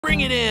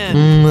Bring it in.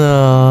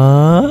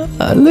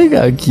 Aww, look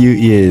how cute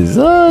he is.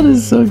 Oh,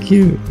 that's so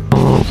cute.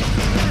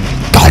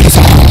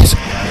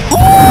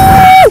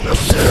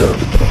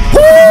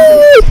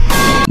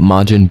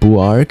 Majin Buu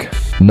arc.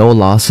 No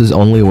losses,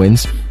 only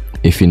wins.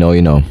 If you know,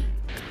 you know.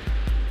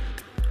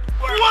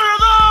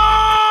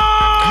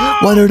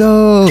 What are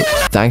those?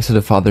 Thanks to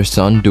the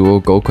father-son duo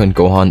Goku and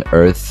Gohan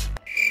Earth.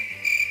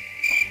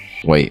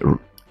 Wait,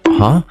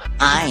 huh?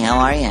 Hi, how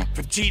are you?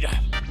 Vegeta,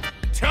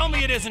 tell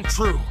me it isn't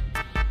true.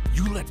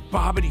 You let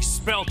Babbidi's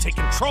spell take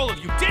control of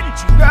you, didn't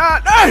you?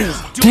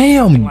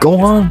 Damn,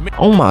 Gohan.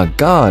 Oh my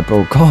god,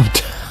 bro, calm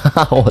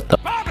down. What the?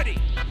 Babbidi,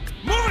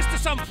 move us to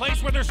some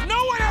place where there's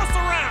no one else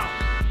around.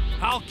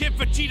 I'll give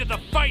Vegeta the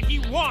fight he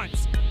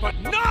wants, but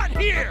not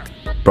here.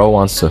 Bro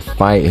wants to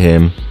fight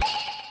him.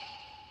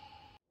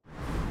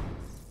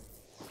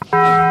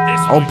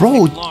 Oh,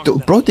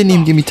 bro didn't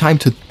even give me time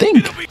to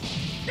think.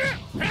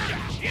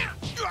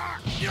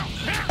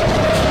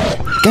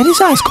 Get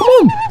his ass, come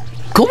on.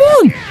 Come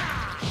on.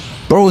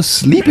 Bro is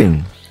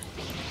sleeping.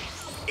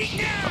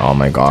 Oh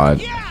my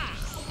god.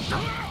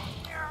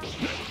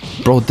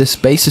 Bro, this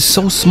space is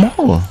so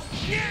small.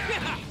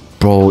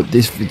 Bro,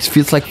 it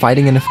feels like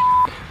fighting in a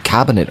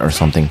cabinet or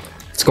something.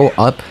 Let's go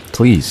up,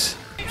 please.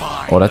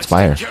 Oh, that's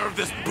fire. Take care of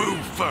this boo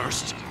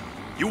first.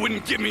 You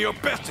wouldn't give me your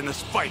best in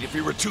this fight if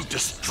you were too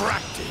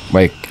distracted.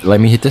 Wait, let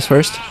me hit this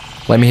first.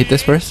 Let me hit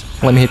this first.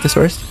 Let me hit this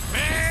first.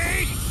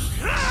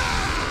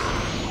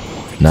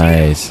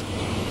 Nice.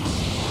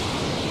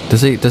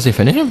 Does he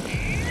finish him?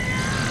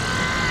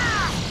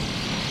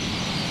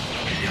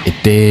 It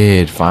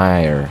did.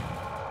 Fire.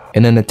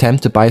 In an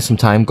attempt to buy some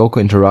time, Goku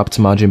interrupts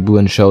Majin Buu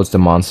and shows the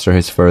monster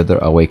his further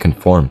awakened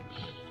form.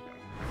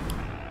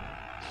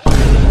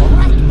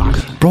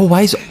 Bro,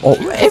 why is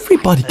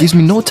everybody gives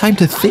me no time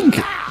to think?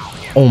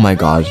 Oh my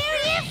god.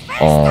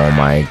 Oh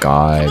my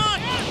god.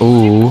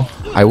 Ooh.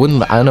 I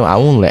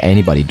won't let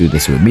anybody do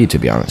this with me, to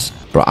be honest.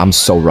 Bro, I'm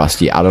so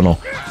rusty. I don't know.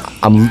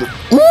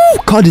 Ooh,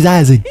 caught his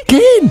eyes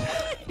again.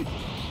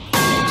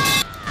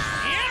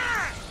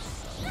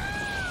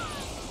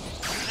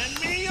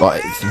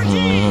 But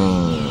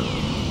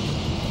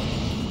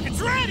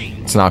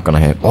it's not gonna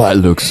hit. Oh, it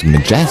looks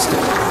majestic.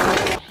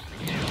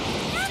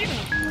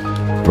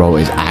 Bro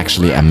is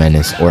actually a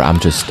menace, or I'm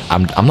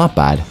not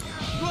bad.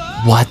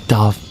 What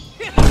the?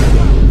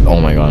 Oh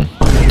my god.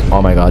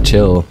 Oh my god,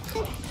 chill.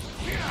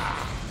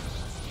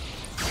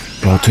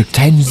 Bro, it took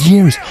 10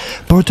 years.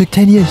 Bro, it took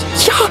 10 years.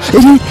 Yeah,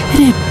 it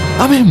did.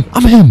 I'm him.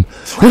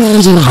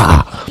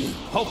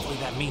 Hopefully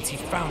that means he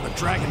found the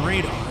Dragon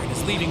Radar and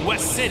is leaving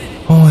West City.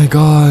 Oh my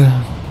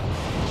god.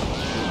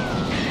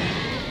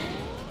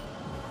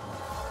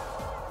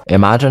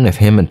 Imagine if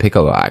him and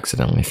Piccolo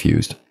accidentally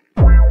fused.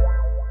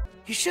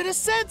 You should have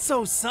said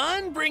so,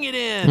 son. Bring it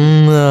in.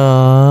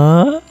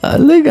 Aww,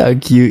 look how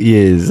cute he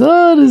is.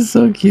 Oh, that's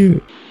so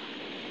cute.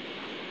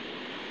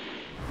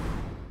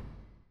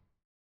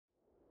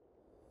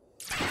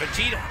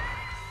 Vegeta,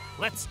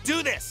 let's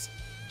do this.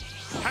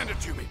 Hand it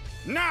to me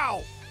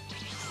now.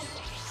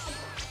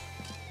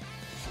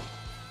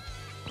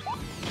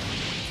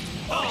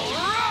 All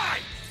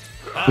right.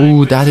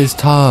 Ooh, that is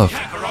tough.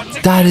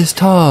 That is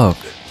tough.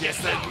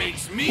 Guess that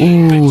makes me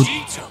Ooh.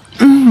 Vegito.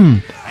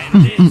 And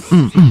this.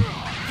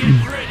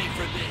 Get ready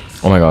for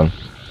this. Oh my god.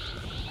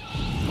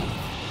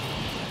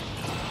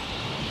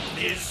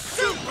 Is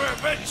Super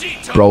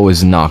Vegito. Bro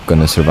is not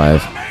gonna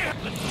survive.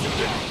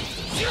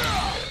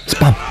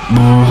 Spam.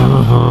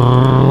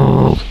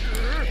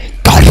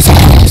 Got his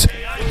ass.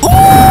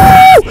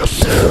 Ooh!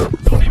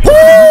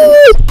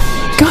 Ooh!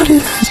 Got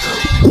his ass.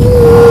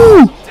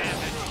 Ooh!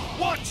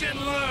 Watch and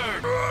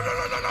learn.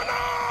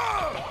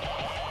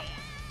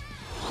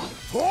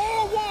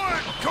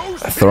 Forward,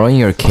 Ghost. Throwing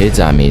your kids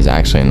at me is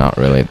actually not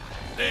really.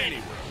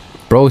 Anyway,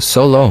 Bro is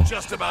so low.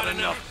 just about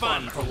enough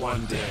fun for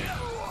one day.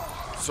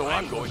 So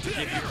I'm going to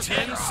give you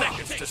 10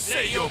 seconds to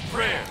say your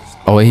prayers.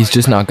 Oh, he's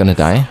just not gonna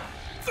die?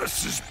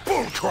 This is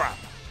bullcrap.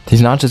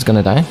 He's not just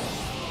gonna die?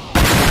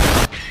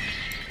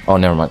 Oh,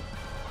 never mind.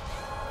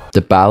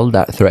 The battle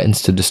that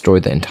threatens to destroy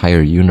the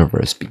entire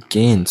universe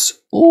begins.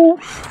 Ooh.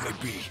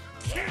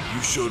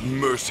 You showed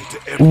mercy to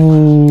everyone.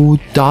 Ooh,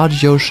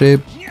 dodge your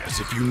ship. As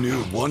if you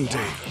knew one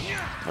day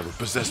I would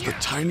possess the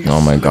tiniest. Oh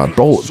my god,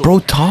 bro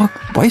talk.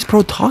 Why is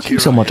bro talking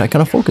so much? I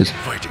cannot focus.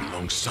 Fighting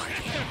alongside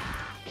you.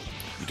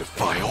 You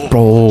defy all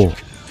Bro.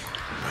 logic.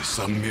 By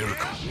some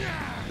miracle.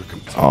 You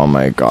complete. Oh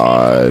my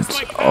god.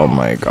 Oh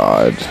my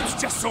god. It's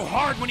just so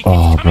hard when he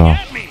Oh, keeps coming bro.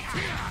 at me.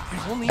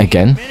 Only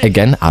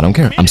Again? I don't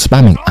care. I'm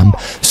spamming. I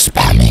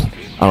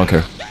don't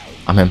care.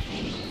 I'm him.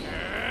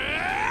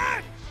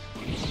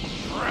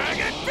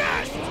 Dragon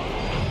Fist.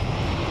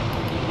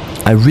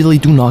 I really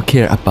do not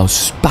care about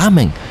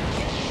spamming.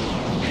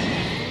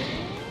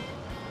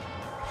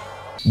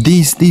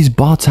 These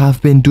bots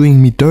have been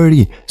doing me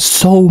dirty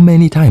so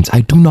many times.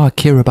 I do not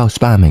care about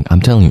spamming.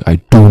 I'm telling you, I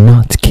do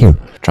not care.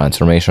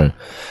 Transformation.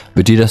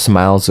 Vegeta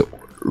smiles.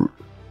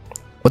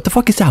 What the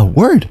fuck is that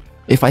word?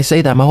 If I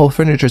say that, my whole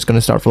furniture is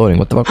gonna start floating.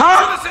 What the fuck?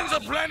 Citizens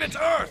of planet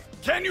Earth,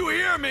 can you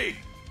hear me?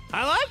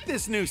 I like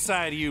this new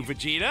side of you,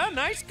 Vegeta.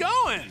 Nice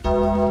going.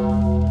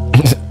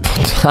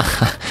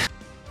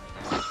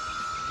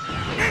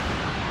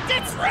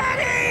 It's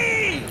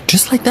ready!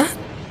 Just like that?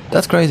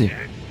 That's crazy.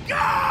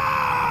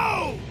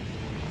 Go!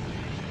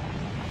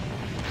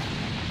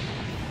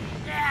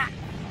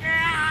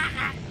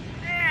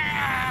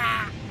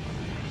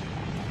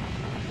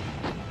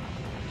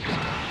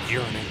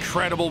 You're an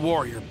incredible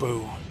warrior,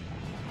 Boo.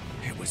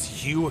 It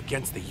was you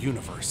against the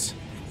universe,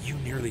 and you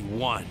nearly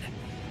won.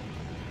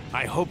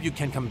 I hope you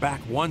can come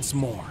back once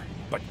more,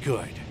 but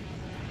good.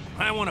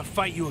 I want to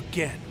fight you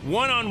again,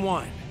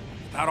 one-on-one,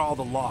 without all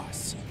the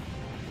loss.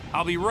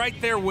 I'll be right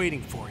there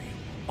waiting for you,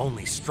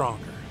 only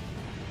stronger.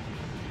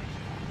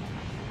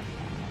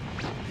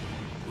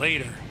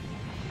 Later.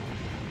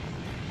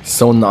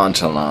 So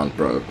nonchalant,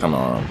 bro. Come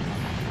on.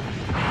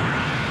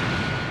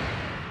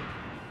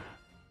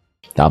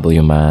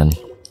 W, man.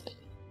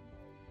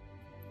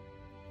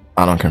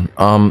 I don't care.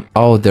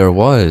 Oh, there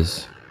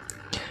was.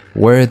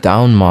 Wear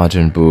down,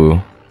 Majin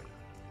Buu.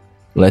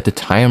 Let the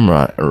time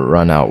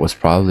run out was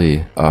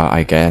probably,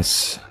 I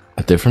guess,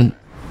 a different.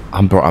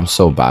 Bro, I'm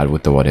so bad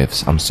with the what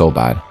ifs. I'm so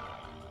bad.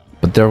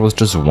 But there was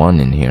just one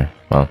in here.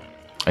 Well,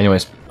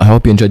 anyways, I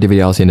hope you enjoyed the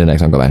video. I'll see you in the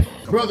next one. Goodbye.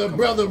 Brother,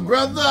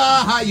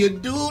 how you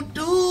doing?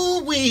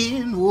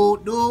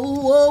 Hold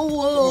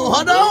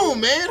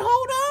on, man.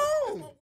 Hold